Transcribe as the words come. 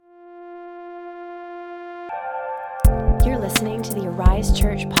listening to the Arise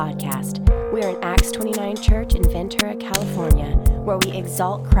Church podcast. We are an Acts 29 church in Ventura, California, where we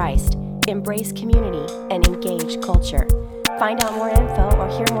exalt Christ, embrace community, and engage culture. Find out more info or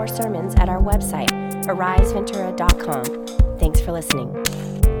hear more sermons at our website, ariseventura.com. Thanks for listening.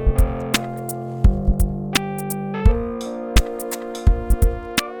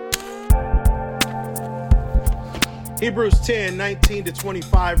 Hebrews 10, 19 to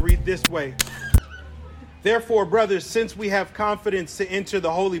 25 read this way. Therefore, brothers, since we have confidence to enter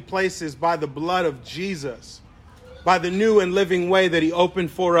the holy places by the blood of Jesus, by the new and living way that he opened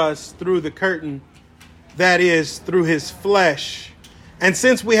for us through the curtain, that is, through his flesh. And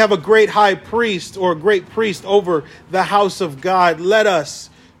since we have a great high priest or a great priest over the house of God, let us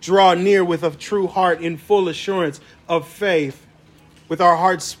draw near with a true heart in full assurance of faith, with our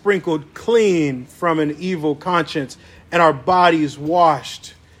hearts sprinkled clean from an evil conscience and our bodies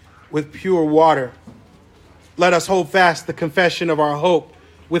washed with pure water. Let us hold fast the confession of our hope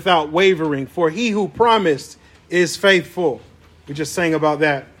without wavering, for he who promised is faithful. We just sang about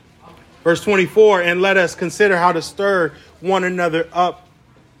that. Verse 24, and let us consider how to stir up one another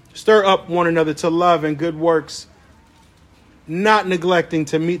to love and good works, not neglecting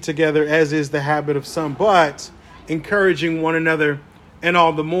to meet together as is the habit of some, but encouraging one another, and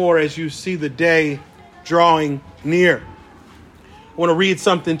all the more as you see the day drawing near. I want to read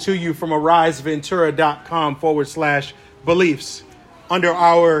something to you from ariseventura.com/beliefs. Under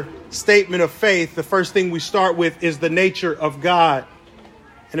our statement of faith, the first thing we start with is the nature of God.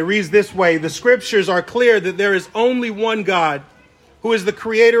 And it reads this way: the scriptures are clear that there is only one God who is the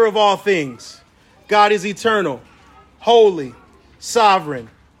creator of all things. God is eternal, holy, sovereign,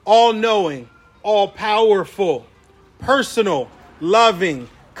 all-knowing, all-powerful, personal, loving,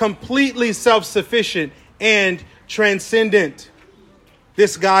 completely self-sufficient, and transcendent.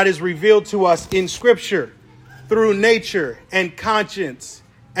 This God is revealed to us in Scripture, through nature and conscience,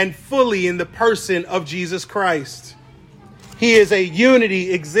 and fully in the person of Jesus Christ. He is a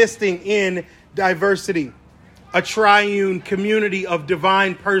unity existing in diversity, a triune community of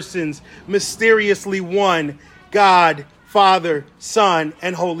divine persons, mysteriously one, God, Father, Son,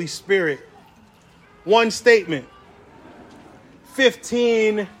 and Holy Spirit. One statement,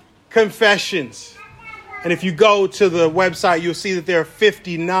 15 confessions. And if you go to the website, you'll see that there are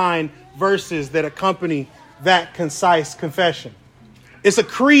 59 verses that accompany that concise confession. It's a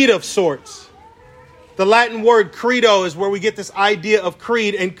creed of sorts. The Latin word credo is where we get this idea of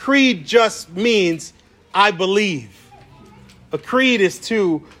creed, and creed just means I believe. A creed is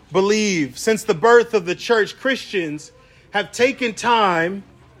to believe. Since the birth of the church, Christians have taken time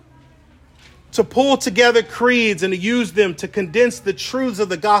to pull together creeds and to use them to condense the truths of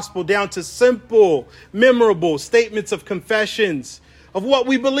the gospel down to simple, memorable statements of confessions of what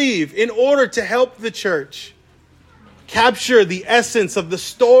we believe in order to help the church capture the essence of the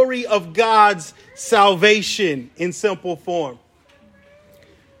story of God's salvation in simple form.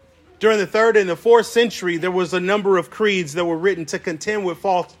 During the 3rd and the 4th century, there was a number of creeds that were written to contend with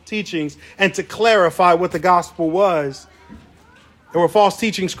false teachings and to clarify what the gospel was. There were false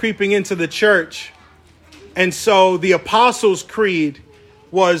teachings creeping into the church. And so the Apostles' Creed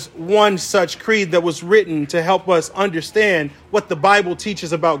was one such creed that was written to help us understand what the Bible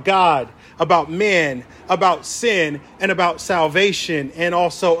teaches about God, about men, about sin, and about salvation, and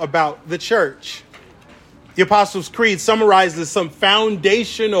also about the church. The Apostles' Creed summarizes some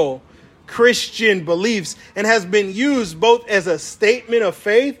foundational Christian beliefs and has been used both as a statement of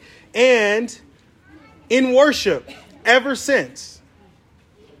faith and in worship ever since.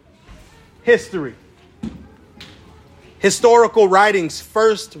 History. Historical writings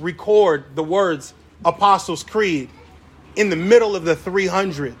first record the words Apostles' Creed in the middle of the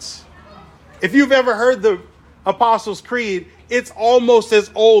 300s. If you've ever heard the Apostles' Creed, it's almost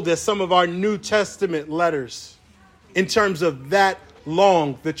as old as some of our New Testament letters in terms of that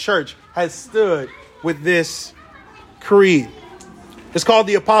long the church has stood with this creed. It's called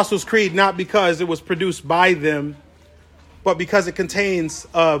the Apostles' Creed not because it was produced by them, but because it contains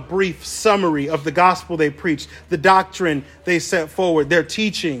a brief summary of the gospel they preached, the doctrine they set forward, their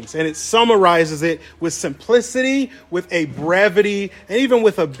teachings, and it summarizes it with simplicity, with a brevity, and even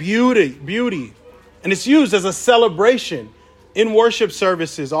with a beauty. And it's used as a celebration in worship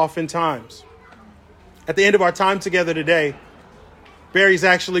services oftentimes. At the end of our time together today, Barry's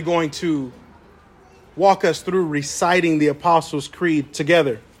actually going to walk us through reciting the Apostles' Creed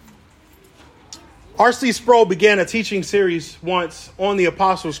together. R.C. Sproul began a teaching series once on the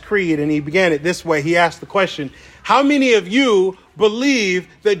Apostles' Creed, and he began it this way. He asked the question, how many of you believe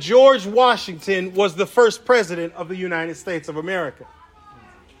that George Washington was the first president of the United States of America?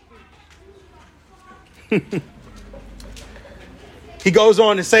 He goes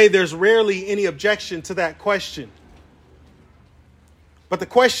on to say there's rarely any objection to that question. But the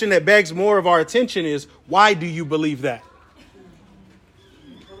question that begs more of our attention is, why do you believe that?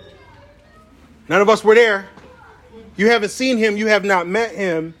 None of us were there. You haven't seen him. You have not met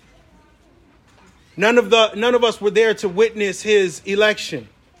him. None of us were there to witness his election.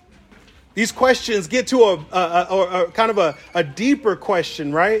 These questions get to a kind of a deeper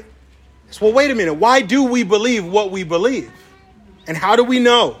question, right? It's, well, wait a minute. Why do we believe what we believe? And how do we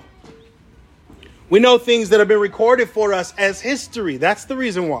know? We know things that have been recorded for us as history. That's the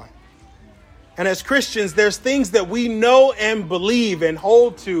reason why. And as Christians, there's things that we know and believe and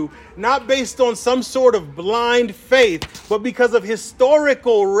hold to, not based on some sort of blind faith, but because of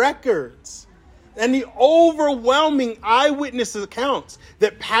historical records and the overwhelming eyewitness accounts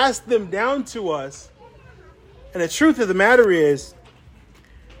that pass them down to us. And the truth of the matter is,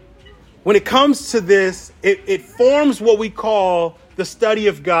 when it comes to this, it forms what we call the study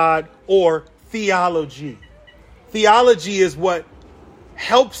of God, or theology. Theology is what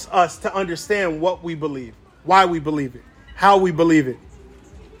helps us to understand what we believe, why we believe it, how we believe it.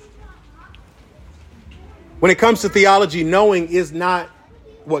 When it comes to theology, knowing is not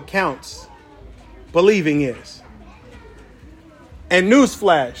what counts. Believing is. And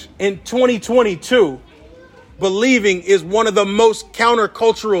newsflash, in 2022, believing is one of the most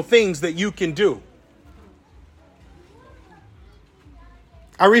countercultural things that you can do.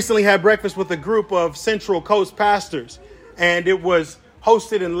 I recently had breakfast with a group of Central Coast pastors, and it was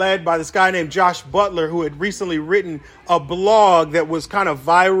hosted and led by this guy named Josh Butler, who had recently written a blog that was kind of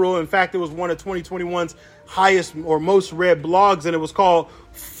viral. In fact, it was one of 2021's highest or most read blogs, and it was called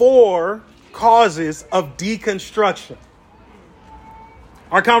 4 Causes of Deconstruction.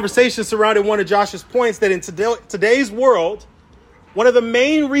 Our conversation surrounded one of Josh's points that in today's world, one of the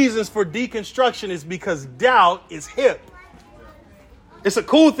main reasons for deconstruction is because doubt is hip. It's a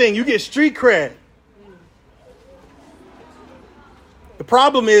cool thing. You get street cred. The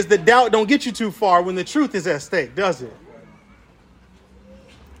problem is that doubt don't get you too far when the truth is at stake, does it?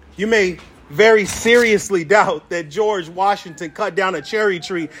 You may very seriously doubt that George Washington cut down a cherry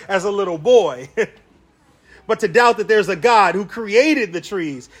tree as a little boy. But to doubt that there's a God who created the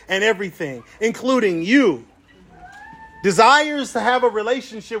trees and everything, including you, desires to have a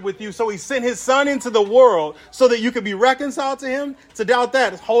relationship with you, so he sent his son into the world so that you could be reconciled to him, to doubt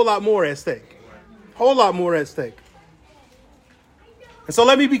that is a whole lot more at stake. Whole lot more at stake. And so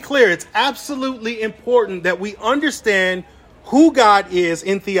let me be clear. It's absolutely important that we understand who God is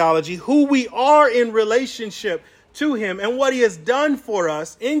in theology, who we are in relationship to him, and what he has done for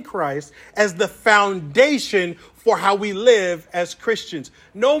us in Christ as the foundation for how we live as Christians.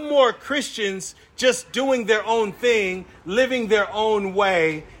 No more Christians just doing their own thing, living their own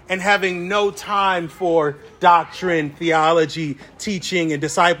way, and having no time for doctrine, theology, teaching, and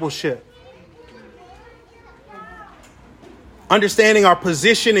discipleship. Understanding our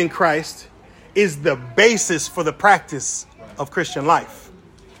position in Christ is the basis for the practice of Christian life.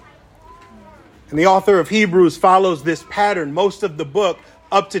 And the author of Hebrews follows this pattern. Most of the book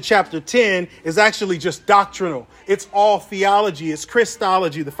up to chapter 10 is actually just doctrinal. It's all theology. It's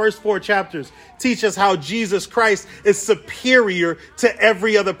Christology. The first 4 chapters teach us how Jesus Christ is superior to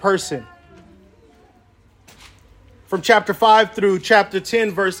every other person. From chapter 5 through chapter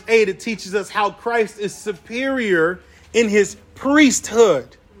 10, verse 8, it teaches us how Christ is superior in his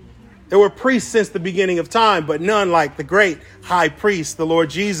priesthood. There were priests since the beginning of time, but none like the great high priest, the Lord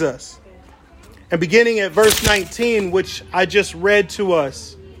Jesus. And beginning at verse 19, which I just read to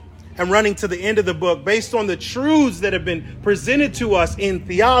us, and running to the end of the book, based on the truths that have been presented to us in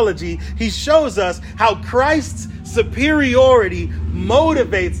theology, he shows us how Christ's superiority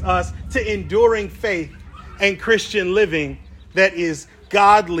motivates us to enduring faith and Christian living that is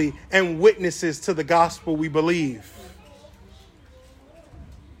godly and witnesses to the gospel we believe.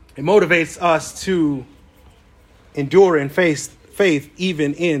 It motivates us to endure and face faith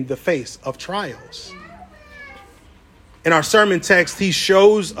even in the face of trials. In our sermon text, he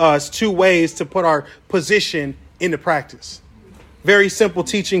shows us 2 ways to put our position into practice. Very simple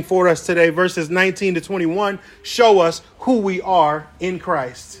teaching for us today. Verses 19 to 21 show us who we are in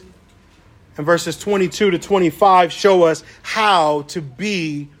Christ. And verses 22 to 25 show us how to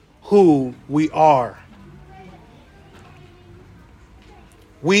be who we are.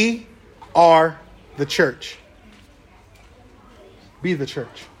 We are the church. Be the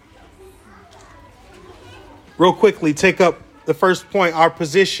church. Real quickly, take up the first point, our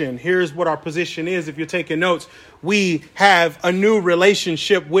position. Here's what our position is. If you're taking notes, we have a new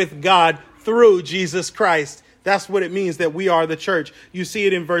relationship with God through Jesus Christ. That's what it means that we are the church. You see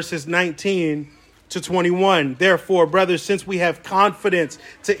it in verses 19 to 21. Therefore, brothers, since we have confidence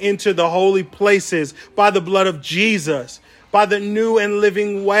to enter the holy places by the blood of Jesus, by the new and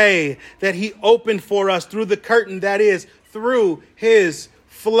living way that he opened for us through the curtain, that is, through his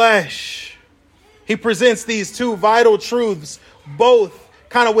flesh. He presents these two vital truths, both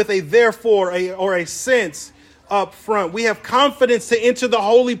kind of with a therefore or a sense up front. We have confidence to enter the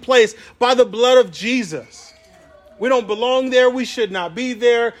holy place by the blood of Jesus. We don't belong there. We should not be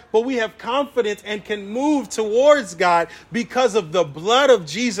there. But we have confidence and can move towards God because of the blood of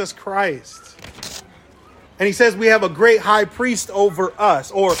Jesus Christ. And he says we have a great high priest over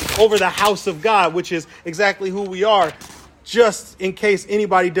us, or over the house of God, which is exactly who we are. Just in case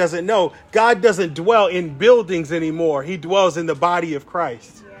anybody doesn't know, God doesn't dwell in buildings anymore. He dwells in the body of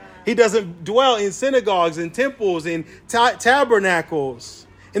Christ. He doesn't dwell in synagogues and temples and tabernacles.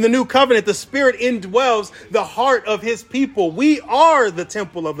 In the new covenant, the Spirit indwells the heart of his people. We are the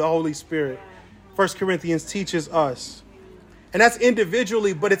temple of the Holy Spirit. 1 Corinthians teaches us. And that's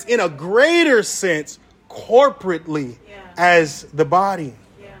individually, but it's in a greater sense, corporately, as the body.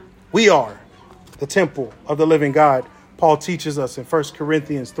 We are the temple of the living God. Paul teaches us in 1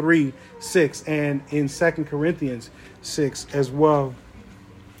 Corinthians 3:6 and in 2 Corinthians 6 as well.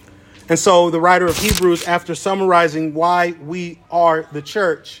 And so the writer of Hebrews, after summarizing why we are the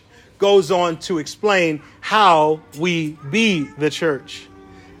church, goes on to explain how we be the church,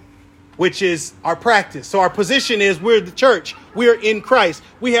 which is our practice. So our position is we're the church. We're in Christ.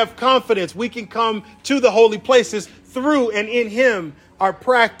 We have confidence. We can come to the holy places through and in him. Our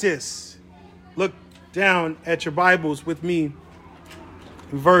practice. Look down at your Bibles with me.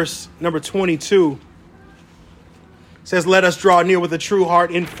 Verse number 22. Says, let us draw near with a true heart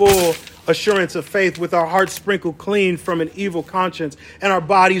in full assurance of faith, with our hearts sprinkled clean from an evil conscience and our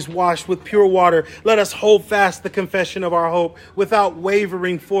bodies washed with pure water. Let us hold fast the confession of our hope without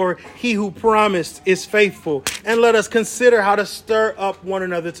wavering, for he who promised is faithful. And let us consider how to stir up one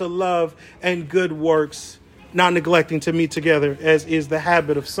another to love and good works, not neglecting to meet together, as is the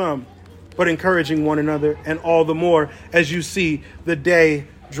habit of some, but encouraging one another, and all the more as you see the day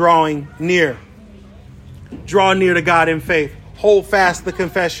drawing near. Draw near to God in faith. Hold fast the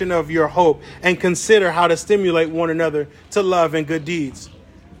confession of your hope, and consider how to stimulate one another to love and good deeds.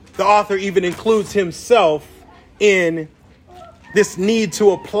 The author even includes himself in this need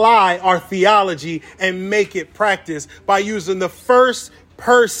to apply our theology and make it practice by using the first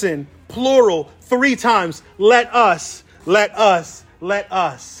person plural 3 times. Let us, let us, let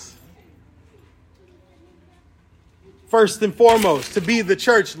us. First and foremost, to be the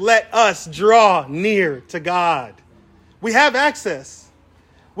church, let us draw near to God. We have access.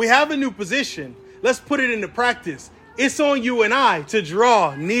 We have a new position. Let's put it into practice. It's on you and I to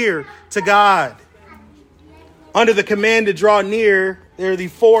draw near to God. Under the command to draw near, there are the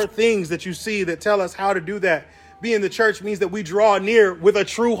 4 things that you see that tell us how to do that. Being the church means that we draw near with a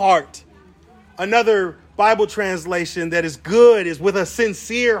true heart. Another Bible translation that is good is with a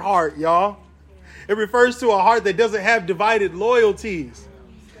sincere heart, y'all. It refers to a heart that doesn't have divided loyalties.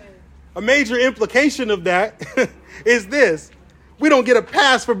 A major implication of that is this. We don't get a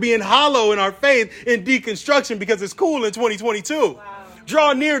pass for being hollow in our faith in deconstruction because it's cool in 2022. Wow.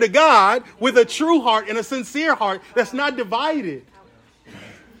 Draw near to God with a true heart and a sincere heart that's not divided.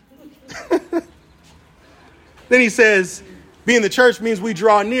 Then he says, being the church means we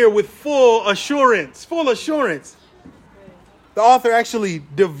draw near with full assurance. Full assurance. The author actually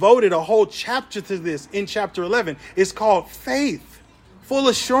devoted a whole chapter to this in chapter 11. It's called faith, full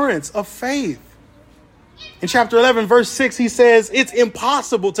assurance of faith. In chapter 11, verse 6, he says it's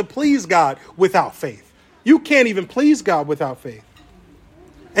impossible to please God without faith. You can't even please God without faith.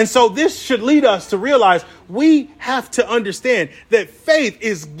 And so this should lead us to realize we have to understand that faith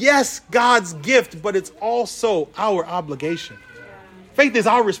is, yes, God's gift, but it's also our obligation. Faith is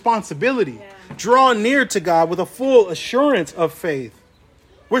our responsibility. Draw near to God with a full assurance of faith.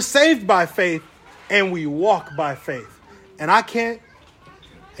 We're saved by faith and we walk by faith. And I can't,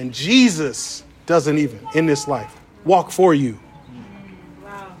 and Jesus doesn't even in this life walk for you.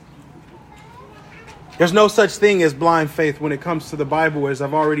 Wow. There's no such thing as blind faith when it comes to the Bible, as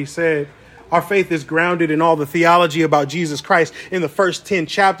I've already said. Our faith is grounded in all the theology about Jesus Christ in the first 10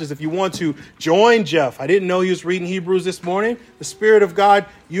 chapters. If you want to join Jeff, I didn't know he was reading Hebrews this morning. The Spirit of God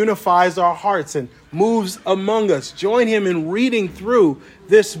unifies our hearts and moves among us. Join him in reading through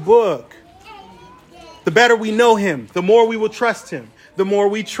this book. The better we know him, the more we will trust him. The more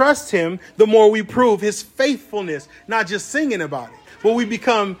we trust him, the more we prove his faithfulness, not just singing about it, but we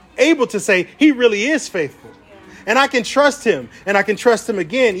become able to say he really is faithful. And I can trust him, and I can trust him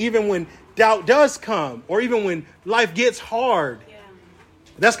again, even when doubt does come, or even when life gets hard.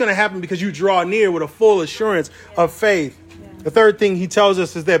 That's going to happen because you draw near with a full assurance of faith. The third thing he tells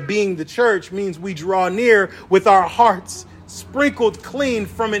us is that being the church means we draw near with our hearts sprinkled clean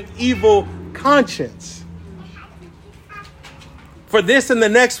from an evil conscience. For this and the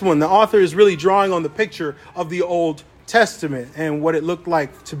next one, the author is really drawing on the picture of the Old Testament and what it looked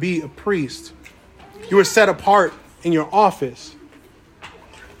like to be a priest. You were set apart in your office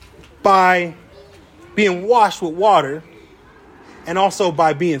by being washed with water and also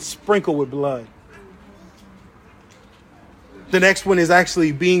by being sprinkled with blood. The next one is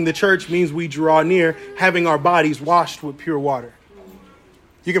actually being the church means we draw near having our bodies washed with pure water.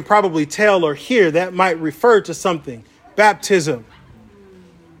 You can probably tell or hear that might refer to something. Baptism.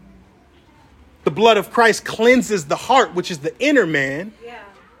 The blood of Christ cleanses the heart, which is the inner man.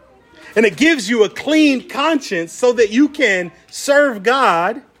 And it gives you a clean conscience so that you can serve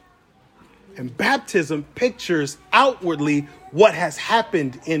God. And baptism pictures outwardly what has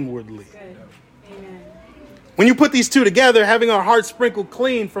happened inwardly. When you put these two together, having our hearts sprinkled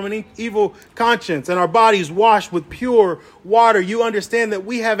clean from an evil conscience and our bodies washed with pure water, you understand that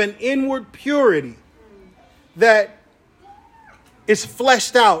we have an inward purity that is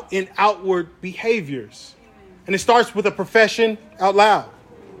fleshed out in outward behaviors. And it starts with a profession out loud,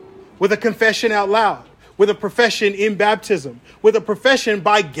 with a confession out loud, with a profession in baptism, with a profession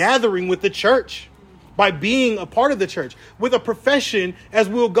by gathering with the church, by being a part of the church, with a profession as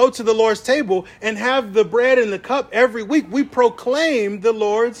we'll go to the Lord's table and have the bread and the cup every week. We proclaim the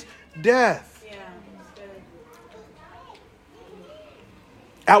Lord's death.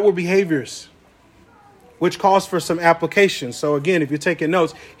 Outward behaviors, which calls for some application. So again, if you're taking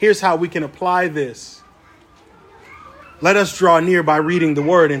notes, here's how we can apply this. Let us draw near by reading the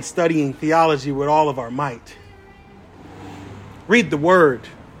word and studying theology with all of our might. Read the word,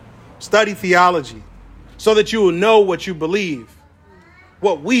 study theology, so that you will know what you believe,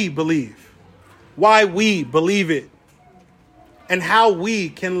 what we believe, why we believe it, and how we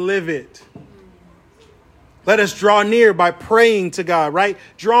can live it. Let us draw near by praying to God, right?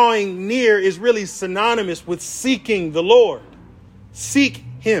 Drawing near is really synonymous with seeking the Lord. Seek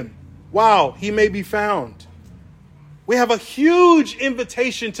him while he may be found. We have a huge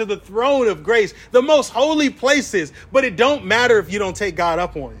invitation to the throne of grace, the most holy places, but it don't matter if you don't take God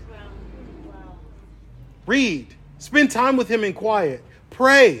up on it. Read, spend time with him in quiet,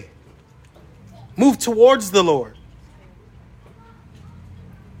 pray, move towards the Lord.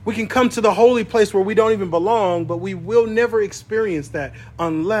 We can come to the holy place where we don't even belong, but we will never experience that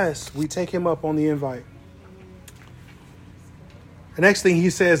unless we take him up on the invite. The next thing he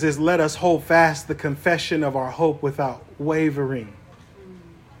says is, let us hold fast the confession of our hope without wavering.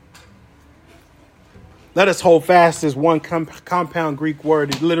 Let us hold fast is one compound Greek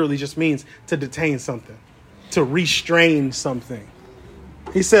word. It literally just means to detain something, to restrain something.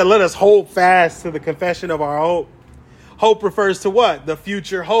 He said, let us hold fast to the confession of our hope. Hope refers to what? The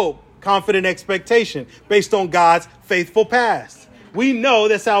future hope, confident expectation based on God's faithful past. We know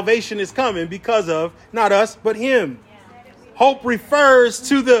that salvation is coming because of not us, but him. Hope refers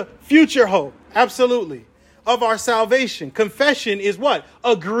to the future hope, absolutely, of our salvation. Confession is what?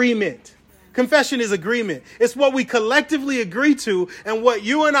 Agreement. Confession is agreement. It's what we collectively agree to and what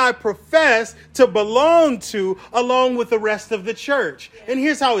you and I profess to belong to along with the rest of the church. And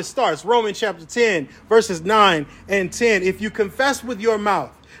here's how it starts. Romans chapter 10, verses 9 and 10. If you confess with your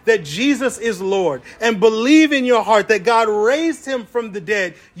mouth that Jesus is Lord and believe in your heart that God raised him from the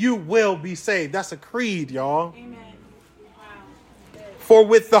dead, you will be saved. That's a creed, y'all. Amen. For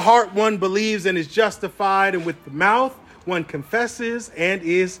with the heart one believes and is justified, and with the mouth one confesses and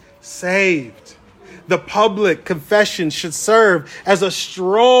is saved. The public confession should serve as a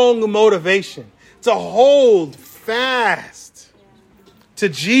strong motivation to hold fast to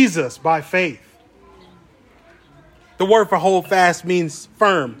Jesus by faith. The word for hold fast means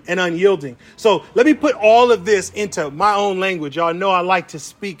firm and unyielding. So let me put all of this into my own language. Y'all know I like to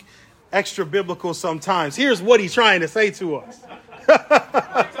speak extra biblical sometimes. Here's what he's trying to say to us.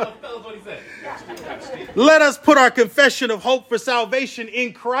 Let us put our confession of hope for salvation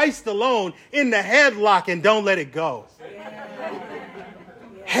in Christ alone in the headlock and don't let it go.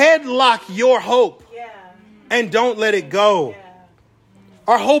 Headlock your hope and don't let it go.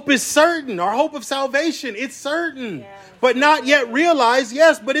 Our hope is certain. Our hope of salvation, it's certain, but not yet realized.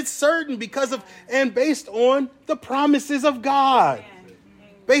 Yes, but it's certain because of and based on the promises of God,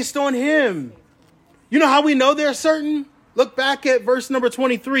 based on him. You know how we know they're certain? Look back at verse number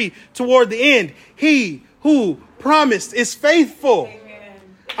 23 toward the end. He who promised is faithful. Amen.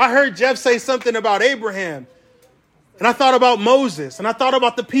 I heard Jeff say something about Abraham. And I thought about Moses. And I thought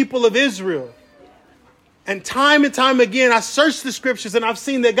about the people of Israel. And time again, I searched the scriptures and I've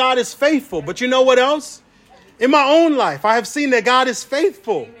seen that God is faithful. But you know what else? In my own life, I have seen that God is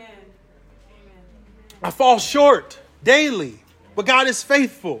faithful. Amen. I fall short daily, but God is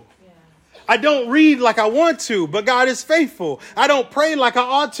faithful. I don't read like I want to, but God is faithful. I don't pray like I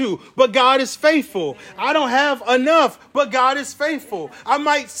ought to, but God is faithful. I don't have enough, but God is faithful. I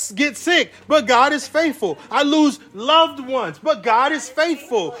might get sick, but God is faithful. I lose loved ones, but God is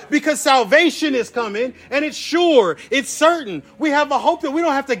faithful because salvation is coming and it's sure, it's certain. We have a hope that we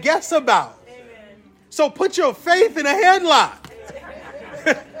don't have to guess about. So put your faith in a headlock.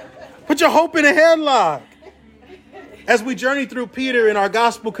 Put your hope in a headlock. As we journey through Peter in our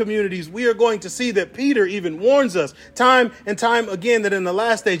gospel communities, we are going to see that Peter even warns us time and time again that in the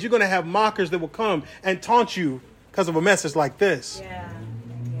last days, you're going to have mockers that will come and taunt you because of a message like this.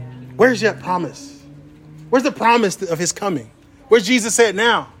 Where's that promise? Where's the promise of his coming? Where's Jesus at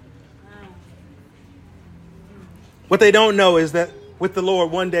now? What they don't know is that with the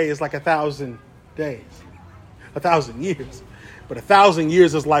Lord, one day is like 1,000 days, 1,000 years. But 1,000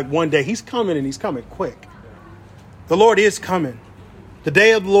 years is like one day. He's coming and he's coming quick. The Lord is coming. The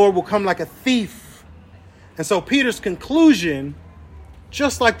day of the Lord will come like a thief. And so Peter's conclusion,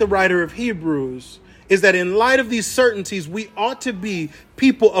 just like the writer of Hebrews, is that in light of these certainties, we ought to be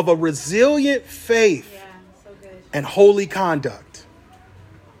people of a resilient faith and holy conduct.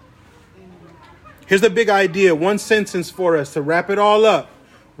 Here's the big idea, one sentence for us to wrap it all up.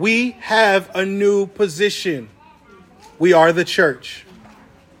 We have a new position. We are the church.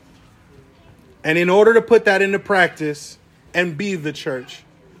 And in order to put that into practice and be the church,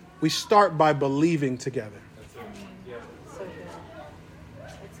 we start by believing together.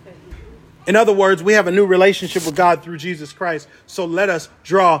 In other words, we have a new relationship with God through Jesus Christ. So let us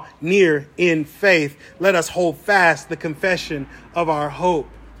draw near in faith. Let us hold fast the confession of our hope.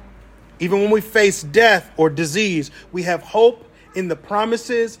 Even when we face death or disease, we have hope in the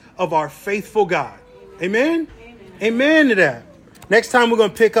promises of our faithful God. Amen? Amen to that. Next time we're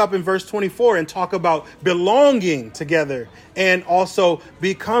going to pick up in verse 24 and talk about belonging together and also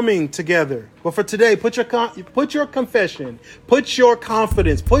becoming together. But for today, put your confession, put your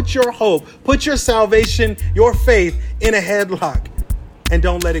confidence, put your hope, put your salvation, your faith in a headlock, and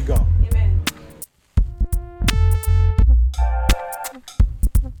don't let it go.